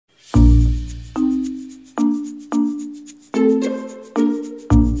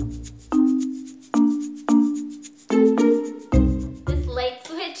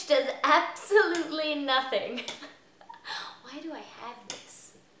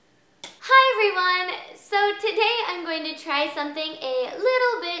So today I'm going to try something a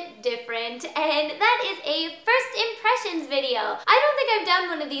little bit different, and that is a first impressions video. I don't think I've done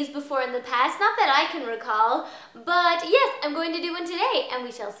one of these before in the past, not that I can recall, but yes, I'm going to do one today and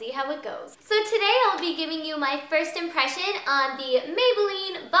we shall see how it goes. So today I'll be giving you my first impression on the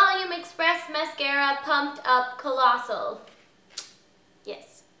Maybelline Volume Express Mascara Pumped Up Colossal.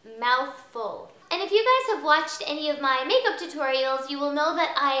 Yes, mouthful. And if you guys have watched any of my makeup tutorials, you will know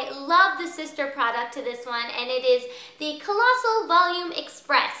that I love the sister product to this one, and it is the Colossal Volume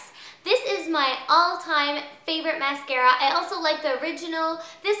Express. This is my all-time favorite mascara. I also like the original.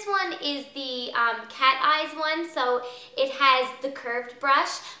 This one is the cat eyes one, so it has the curved brush,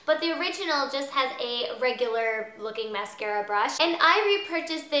 but the original just has a regular looking mascara brush. And I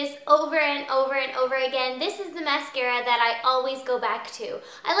repurchased this over and over and over again. This is the mascara that I always go back to.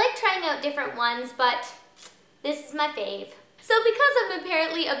 I like trying out different ones, but this is my fave. So because I'm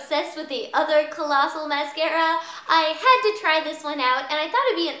apparently obsessed with the other Colossal mascara, I had to try this one out, and I thought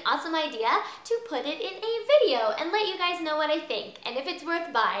it'd be an awesome idea to put it in a video and let you guys know what I think, and if it's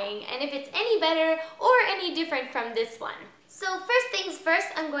worth buying, and if it's any better or any different from this one. So first things first,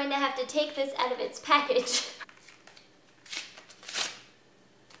 I'm going to have to take this out of its package.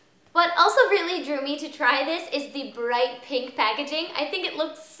 What also really drew me to try this is the bright pink packaging. I think it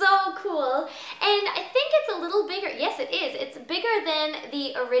looks so cool, and I think it's a little bigger. Yes, it is. It's bigger than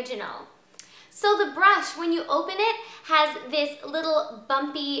the original. So the brush, when you open it, has this little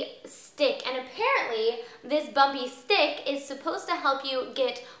bumpy stick, and apparently this bumpy stick is supposed to help you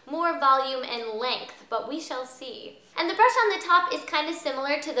get more volume and length, but we shall see. And the brush on the top is kind of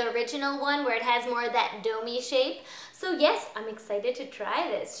similar to the original one where it has more of that domey shape. So yes, I'm excited to try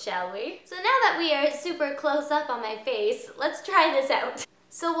this, shall we? So now that we are super close up on my face, let's try this out.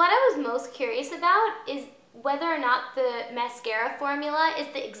 So what I was most curious about is whether or not the mascara formula is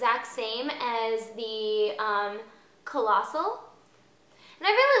the exact same as the Colossal. And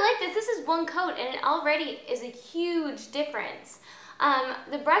I really like this. This is one coat and it already is a huge difference.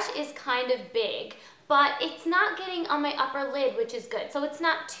 The brush is kind of big, but it's not getting on my upper lid, which is good, so it's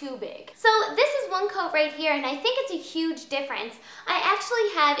not too big. So this is one coat right here, and I think it's a huge difference. I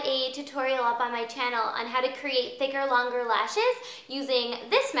actually have a tutorial up on my channel on how to create thicker, longer lashes using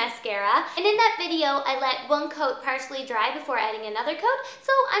this mascara, and in that video, I let one coat partially dry before adding another coat,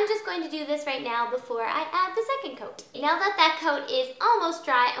 so I'm just going to do this right now before I add the second coat. Now that that coat is almost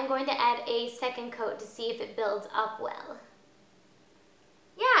dry, I'm going to add a second coat to see if it builds up well.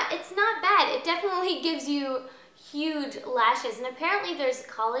 Yeah, it's not bad. It definitely gives you huge lashes, and apparently there's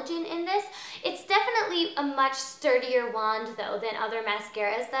collagen in this. It's definitely a much sturdier wand though than other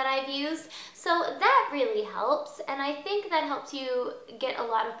mascaras that I've used, so that really helps, and I think that helps you get a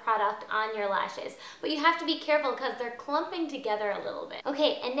lot of product on your lashes. But you have to be careful because they're clumping together a little bit.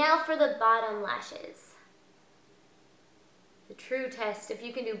 Okay, and now for the bottom lashes. The true test. If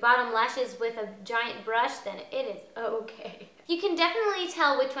you can do bottom lashes with a giant brush, then it is okay. You can definitely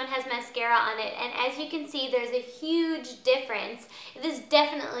tell which one has mascara on it, and as you can see, there's a huge difference. This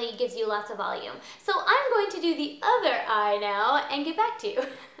definitely gives you lots of volume. So I'm going to do the other eye now and get back to you.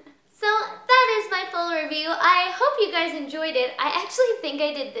 So that is my full review. I hope you guys enjoyed it. I actually think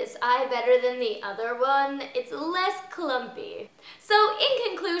I did this eye better than the other one. It's less clumpy. So in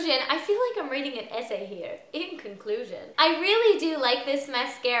conclusion, I feel like I'm reading an essay here. In conclusion, I really do like this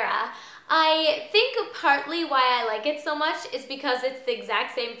mascara. I think partly why I like it so much is because it's the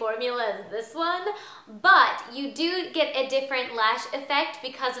exact same formula as this one, but you do get a different lash effect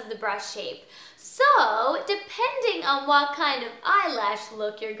because of the brush shape. So, depending on what kind of eyelash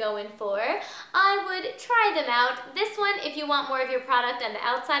look you're going for, I would try them out. This one, if you want more of your product on the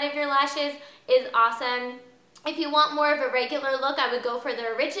outside of your lashes, is awesome. If you want more of a regular look, I would go for the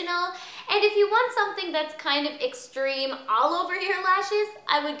original. And if you want something that's kind of extreme all over your lashes,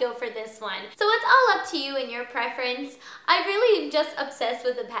 I would go for this one. So it's all up to you and your preference. I really am just obsessed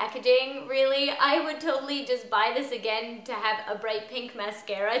with the packaging, really. I would totally just buy this again to have a bright pink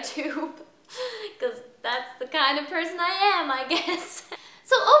mascara tube. Because that's the kind of person I am, I guess.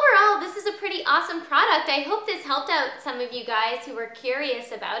 So overall, this is a pretty awesome product. I hope this helped out some of you guys who were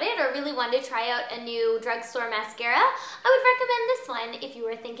curious about it or really wanted to try out a new drugstore mascara. I would recommend this one if you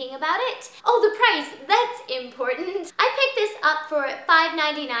were thinking about it. Oh, the price, that's important. I picked this up for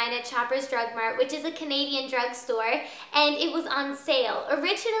 $5.99 at Shoppers Drug Mart, which is a Canadian drugstore, and it was on sale.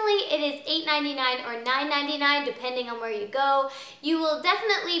 Originally, it is $8.99 or $9.99, depending on where you go. You will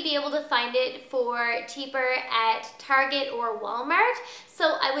definitely be able to find it for cheaper at Target or Walmart.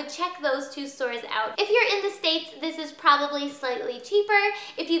 so I would check those two stores out. If you're in the States, this is probably slightly cheaper.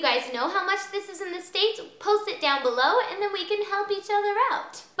 If you guys know how much this is in the States, post it down below and then we can help each other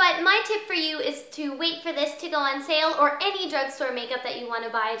out. But my tip for you is to wait for this to go on sale, or any drugstore makeup that you want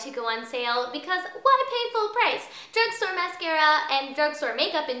to buy to go on sale, because why pay full price? Drugstore mascara and drugstore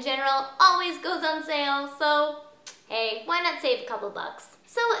makeup in general always goes on sale, so hey, why not save a couple bucks?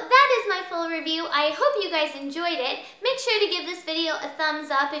 So that is my full review. I hope you guys enjoyed it. Make sure to give this video a thumbs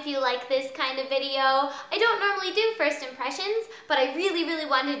up if you like this kind of video. I don't normally do first impressions, but I really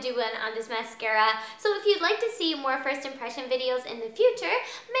wanted to do one on this mascara. So if you'd like to see more first impression videos in the future,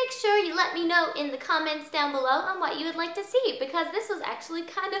 make sure you let me know in the comments down below on what you would like to see, because this was actually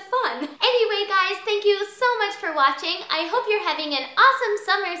kind of fun. Anyway guys, thank you so much for watching. I hope you're having an awesome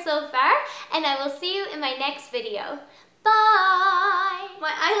summer so far, and I will see you in my next video. Bye!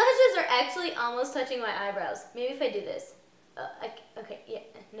 My eyelashes are actually almost touching my eyebrows. Maybe if I do this. Okay, yeah,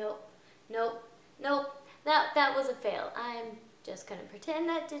 nope. That was a fail. I'm just gonna pretend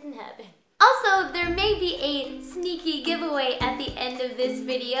that didn't happen. Also, there may be a sneaky giveaway at the end of this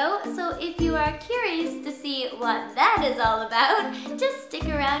video, so if you are curious to see what that is all about, just stick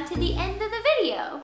around to the end of the video.